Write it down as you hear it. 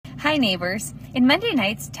Hi neighbors! In Monday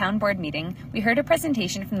night's town board meeting, we heard a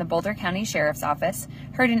presentation from the Boulder County Sheriff's Office,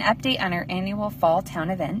 heard an update on our annual fall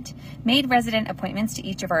town event, made resident appointments to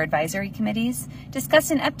each of our advisory committees,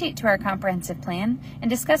 discussed an update to our comprehensive plan, and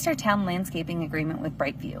discussed our town landscaping agreement with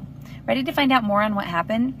Brightview. Ready to find out more on what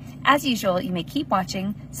happened? As usual, you may keep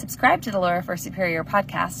watching, subscribe to the Laura for Superior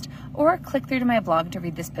podcast, or click through to my blog to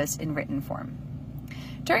read this post in written form.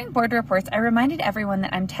 During board reports, I reminded everyone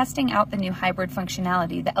that I'm testing out the new hybrid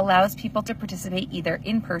functionality that allows people to participate either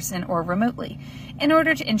in person or remotely, in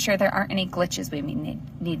order to ensure there aren't any glitches we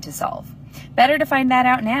need to solve. Better to find that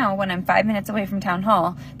out now when I'm 5 minutes away from Town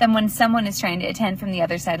Hall than when someone is trying to attend from the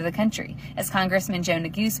other side of the country, as Congressman Joe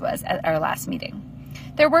Neguse was at our last meeting.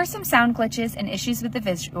 There were some sound glitches and issues with the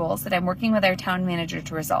visuals that I'm working with our town manager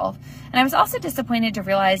to resolve, and I was also disappointed to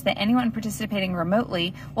realize that anyone participating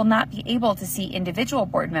remotely will not be able to see individual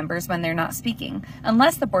board members when they're not speaking,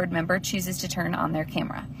 unless the board member chooses to turn on their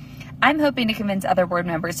camera. I'm hoping to convince other board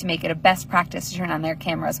members to make it a best practice to turn on their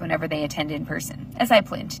cameras whenever they attend in person, as I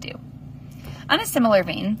plan to do. On a similar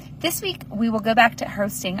vein, this week we will go back to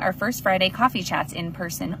hosting our first Friday coffee chats in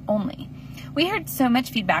person only. We heard so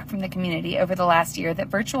much feedback from the community over the last year that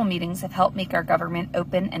virtual meetings have helped make our government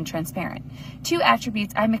open and transparent, two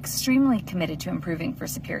attributes I'm extremely committed to improving for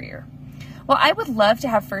Superior. While I would love to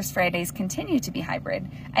have First Fridays continue to be hybrid,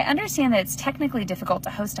 I understand that it's technically difficult to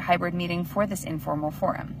host a hybrid meeting for this informal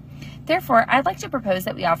forum. Therefore, I'd like to propose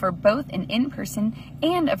that we offer both an in-person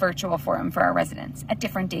and a virtual forum for our residents at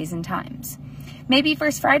different days and times. Maybe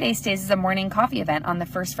First Friday stays as a morning coffee event on the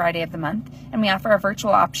first Friday of the month, and we offer a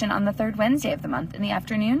virtual option on the third Wednesday of the month in the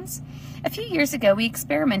afternoons. A few years ago, we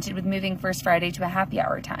experimented with moving First Friday to a happy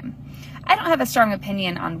hour time. I don't have a strong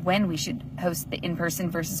opinion on when we should host the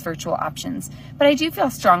in-person versus virtual options, but I do feel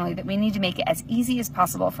strongly that we need to make it as easy as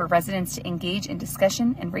possible for residents to engage in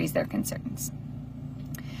discussion and raise their concerns.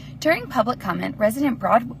 During public comment, resident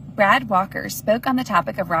Brad Walker spoke on the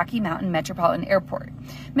topic of Rocky Mountain Metropolitan Airport.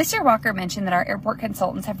 Mr. Walker mentioned that our airport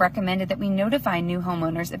consultants have recommended that we notify new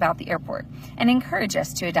homeowners about the airport and encourage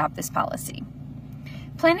us to adopt this policy.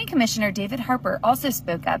 Planning Commissioner David Harper also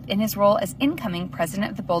spoke up in his role as incoming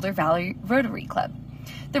president of the Boulder Valley Rotary Club.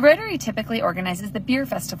 The Rotary typically organizes the beer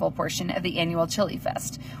festival portion of the annual Chili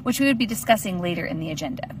Fest, which we would be discussing later in the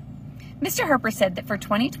agenda. Mr. Harper said that for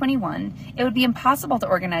 2021, it would be impossible to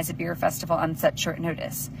organize a beer festival on such short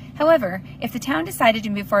notice. However, if the town decided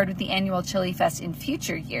to move forward with the annual Chili Fest in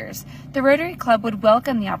future years, the Rotary Club would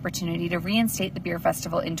welcome the opportunity to reinstate the beer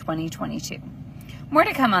festival in 2022. More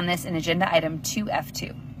to come on this in Agenda Item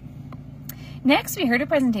 2F2. Next, we heard a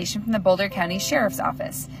presentation from the Boulder County Sheriff's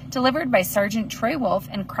Office, delivered by Sergeant Troy Wolf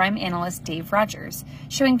and crime analyst Dave Rogers,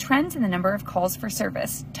 showing trends in the number of calls for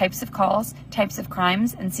service, types of calls, types of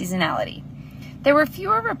crimes, and seasonality. There were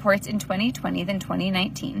fewer reports in 2020 than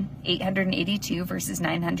 2019, 882 versus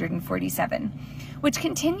 947, which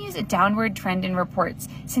continues a downward trend in reports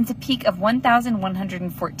since a peak of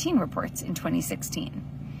 1,114 reports in 2016.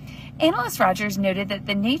 Analyst Rogers noted that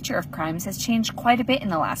the nature of crimes has changed quite a bit in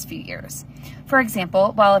the last few years. For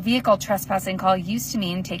example, while a vehicle trespassing call used to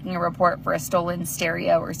mean taking a report for a stolen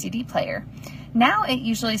stereo or CD player, now it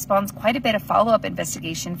usually spawns quite a bit of follow-up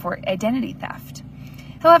investigation for identity theft.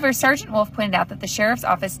 However, Sergeant Wolf pointed out that the Sheriff's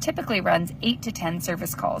Office typically runs 8 to 10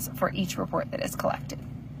 service calls for each report that is collected.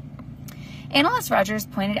 Analyst Rogers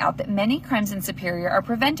pointed out that many crimes in Superior are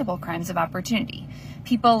preventable crimes of opportunity.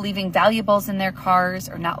 People leaving valuables in their cars,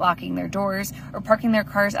 or not locking their doors, or parking their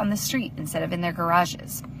cars on the street instead of in their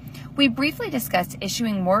garages. We briefly discussed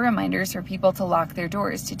issuing more reminders for people to lock their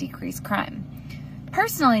doors to decrease crime.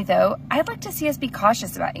 Personally, though, I'd like to see us be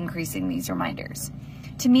cautious about increasing these reminders.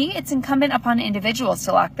 To me, it's incumbent upon individuals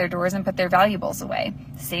to lock their doors and put their valuables away,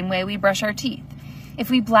 the same way we brush our teeth. If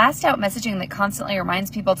we blast out messaging that constantly reminds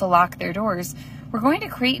people to lock their doors, we're going to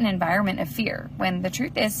create an environment of fear, when the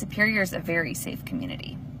truth is Superior is a very safe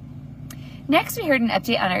community. Next, we heard an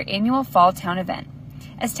update on our annual fall town event.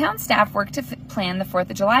 As town staff work to plan the 4th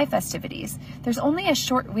of July festivities, there's only a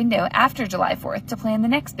short window after July 4th to plan the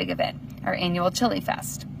next big event, our annual Chili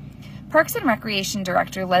Fest. Parks and Recreation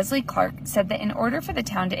Director Leslie Clark said that in order for the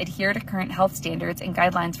town to adhere to current health standards and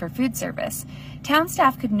guidelines for food service, town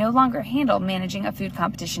staff could no longer handle managing a food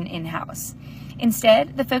competition in-house.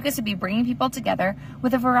 Instead, the focus would be bringing people together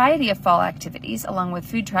with a variety of fall activities along with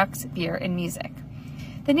food trucks, beer, and music.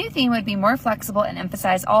 The new theme would be more flexible and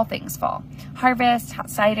emphasize all things fall: harvest, hot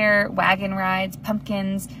cider, wagon rides,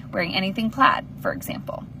 pumpkins, wearing anything plaid, for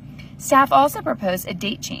example. Staff also proposed a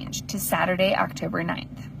date change to Saturday, October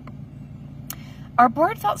 9th. Our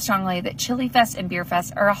board felt strongly that Chili Fest and Beer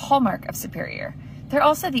Fest are a hallmark of Superior. They're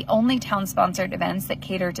also the only town-sponsored events that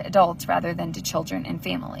cater to adults rather than to children and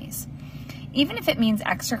families. Even if it means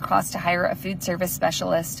extra cost to hire a food service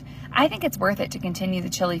specialist, I think it's worth it to continue the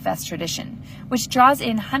Chili Fest tradition, which draws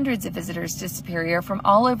in hundreds of visitors to Superior from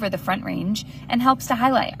all over the Front Range and helps to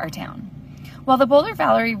highlight our town. While the Boulder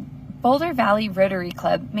Valley Rotary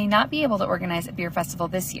Club may not be able to organize a beer festival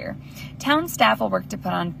this year, town staff will work to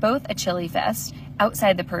put on both a Chili Fest,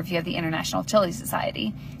 outside the purview of the International Chili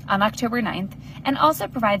Society, on October 9th, and also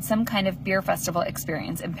provide some kind of beer festival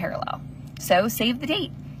experience in parallel. So save the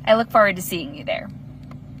date. I look forward to seeing you there.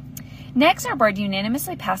 Next, our board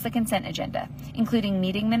unanimously passed the consent agenda, including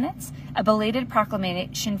meeting minutes, a belated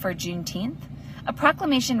proclamation for Juneteenth, a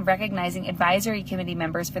proclamation recognizing advisory committee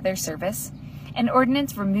members for their service, an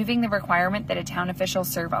ordinance removing the requirement that a town official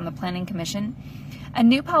serve on the Planning Commission, a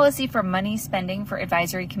new policy for money spending for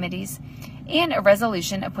advisory committees, and a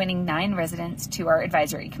resolution appointing 9 residents to our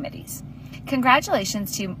advisory committees.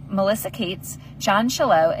 Congratulations to Melissa Cates, John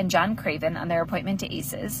Chalot, and John Craven on their appointment to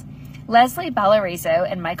ACES, Leslie Ballarezo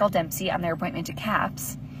and Michael Dempsey on their appointment to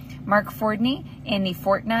CAPS, Mark Fordney, Annie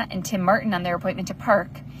Fortna, and Tim Martin on their appointment to PARC,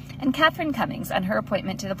 and Catherine Cummings on her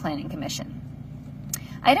appointment to the Planning Commission.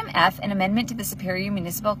 Item F, an amendment to the Superior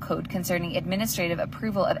Municipal Code concerning administrative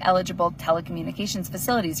approval of eligible telecommunications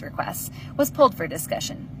facilities requests, was pulled for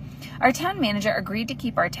discussion. Our town manager agreed to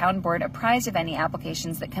keep our town board apprised of any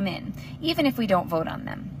applications that come in, even if we don't vote on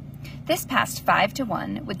them. This passed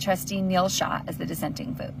 5-1, with trustee Neil Shaw as the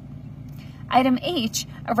dissenting vote. Item H,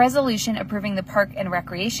 a resolution approving the Park and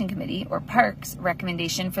Recreation Committee, or PARC's,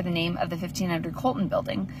 recommendation for the name of the 1500 Colton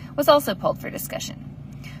building, was also pulled for discussion.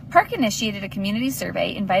 PARC initiated a community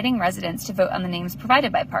survey inviting residents to vote on the names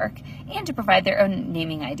provided by PARC and to provide their own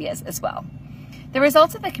naming ideas as well. The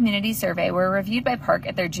results of the community survey were reviewed by PARC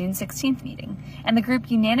at their June 16th meeting, and the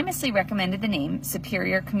group unanimously recommended the name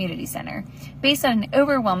Superior Community Center, based on an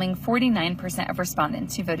overwhelming 49% of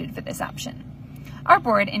respondents who voted for this option. Our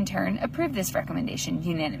board, in turn, approved this recommendation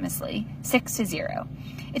unanimously, 6-0.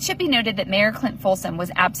 It should be noted that Mayor Clint Folsom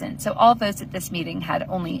was absent, so all votes at this meeting had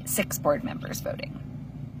only 6 board members voting.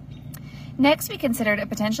 Next, we considered a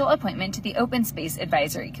potential appointment to the Open Space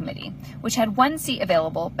Advisory Committee, which had 1 seat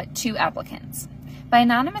available but 2 applicants. By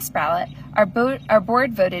anonymous ballot, our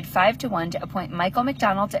board voted 5-1 to appoint Michael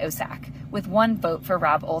McDonald to OSAC, with 1 vote for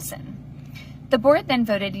Rob Olson. The board then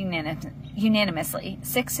voted unanimously,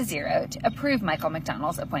 6-0, to approve Michael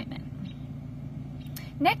McDonald's appointment.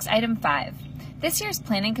 Next, item 5. This year's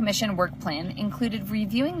Planning Commission work plan included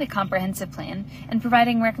reviewing the comprehensive plan and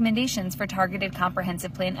providing recommendations for targeted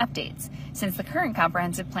comprehensive plan updates, since the current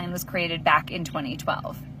comprehensive plan was created back in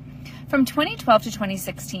 2012. From 2012 to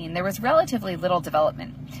 2016, there was relatively little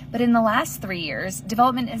development, but in the last 3 years,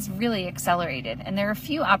 development has really accelerated, and there are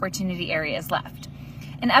few opportunity areas left.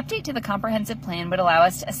 An update to the comprehensive plan would allow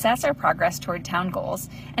us to assess our progress toward town goals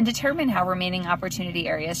and determine how remaining opportunity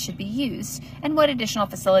areas should be used and what additional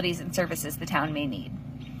facilities and services the town may need.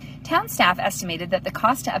 Town staff estimated that the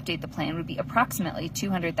cost to update the plan would be approximately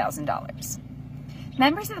 $200,000.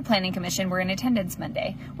 Members of the Planning Commission were in attendance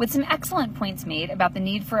Monday, with some excellent points made about the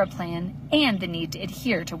need for a plan and the need to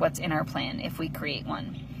adhere to what's in our plan if we create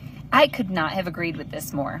one. I could not have agreed with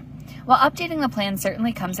this more. While updating the plan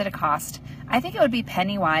certainly comes at a cost, I think it would be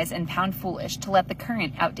penny wise and pound foolish to let the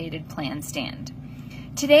current outdated plan stand.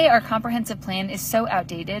 Today, our comprehensive plan is so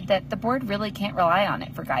outdated that the board really can't rely on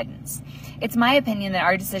it for guidance. It's my opinion that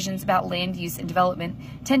our decisions about land use and development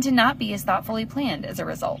tend to not be as thoughtfully planned as a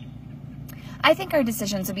result. I think our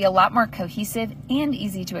decisions would be a lot more cohesive and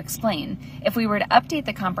easy to explain if we were to update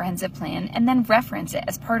the comprehensive plan and then reference it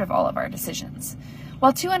as part of all of our decisions.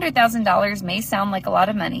 While $200,000 may sound like a lot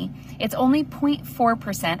of money, it's only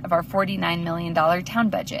 0.4% of our $49 million town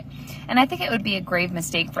budget, and I think it would be a grave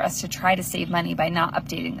mistake for us to try to save money by not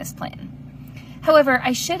updating this plan. However,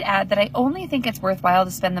 I should add that I only think it's worthwhile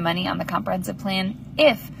to spend the money on the comprehensive plan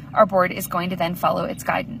if our board is going to then follow its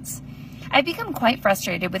guidance. I've become quite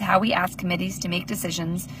frustrated with how we ask committees to make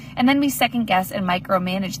decisions, and then we second-guess and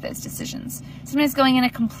micromanage those decisions, sometimes going in a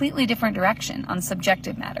completely different direction on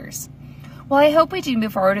subjective matters. While I hope we do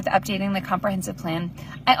move forward with updating the comprehensive plan,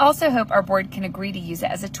 I also hope our board can agree to use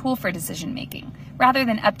it as a tool for decision-making, rather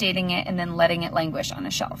than updating it and then letting it languish on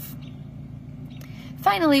a shelf.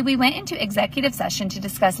 Finally, we went into executive session to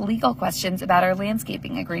discuss legal questions about our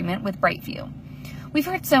landscaping agreement with Brightview. We've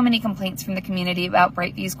heard so many complaints from the community about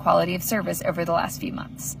Brightview's quality of service over the last few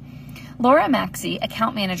months. Laura Maxey,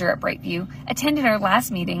 account manager at Brightview, attended our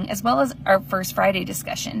last meeting as well as our First Friday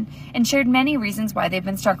discussion and shared many reasons why they've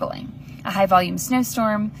been struggling. A a high-volume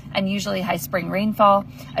snowstorm, unusually high spring rainfall,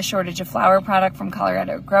 a shortage of flower product from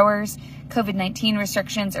Colorado growers, COVID-19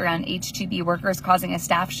 restrictions around H-2B workers causing a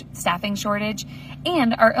staffing shortage,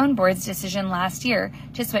 and our own board's decision last year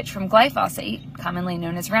to switch from glyphosate, commonly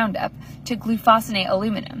known as Roundup, to glufosinate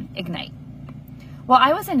aluminum, Ignite. While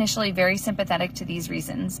I was initially very sympathetic to these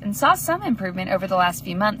reasons and saw some improvement over the last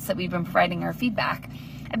few months that we've been providing our feedback,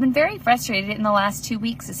 I've been very frustrated in the last 2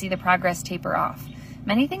 weeks to see the progress taper off.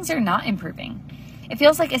 Many things are not improving. It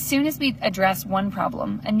feels like as soon as we address one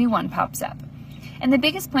problem, a new one pops up. And the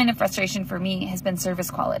biggest point of frustration for me has been service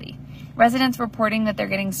quality. Residents reporting that they're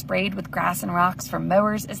getting sprayed with grass and rocks from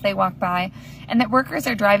mowers as they walk by, and that workers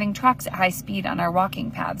are driving trucks at high speed on our walking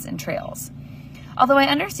paths and trails. Although I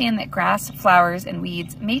understand that grass, flowers, and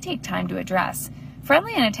weeds may take time to address,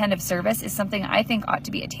 friendly and attentive service is something I think ought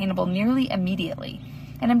to be attainable nearly immediately,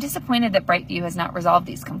 and I'm disappointed that Brightview has not resolved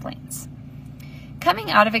these complaints.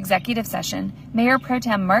 Coming out of executive session, Mayor Pro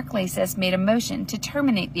Tem Mark Lasis made a motion to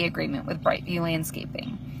terminate the agreement with Brightview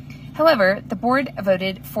Landscaping. However, the board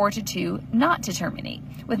voted 4-2 not to terminate,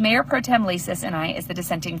 with Mayor Pro Tem Lasis and I as the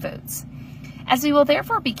dissenting votes. As we will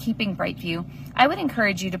therefore be keeping Brightview, I would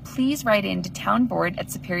encourage you to please write in to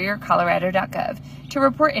townboard@superiorcolorado.gov to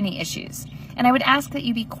report any issues, and I would ask that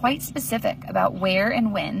you be quite specific about where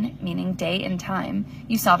and when, meaning day and time,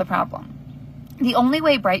 you saw the problem. The only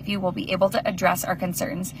way Brightview will be able to address our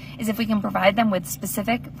concerns is if we can provide them with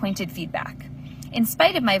specific, pointed feedback. In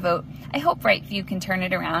spite of my vote, I hope Brightview can turn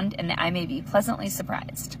it around and that I may be pleasantly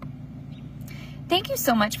surprised. Thank you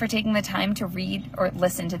so much for taking the time to read or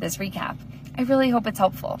listen to this recap. I really hope it's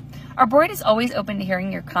helpful. Our board is always open to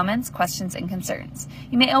hearing your comments, questions, and concerns.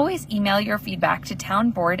 You may always email your feedback to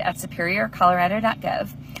townboard@superiorcolorado.gov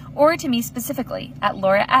or to me specifically at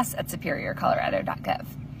lauraS@superiorcolorado.gov.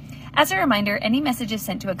 As a reminder, any messages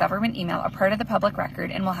sent to a government email are part of the public record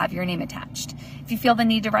and will have your name attached. If you feel the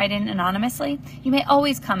need to write in anonymously, you may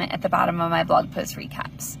always comment at the bottom of my blog post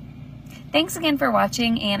recaps. Thanks again for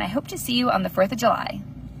watching, and I hope to see you on the 4th of July.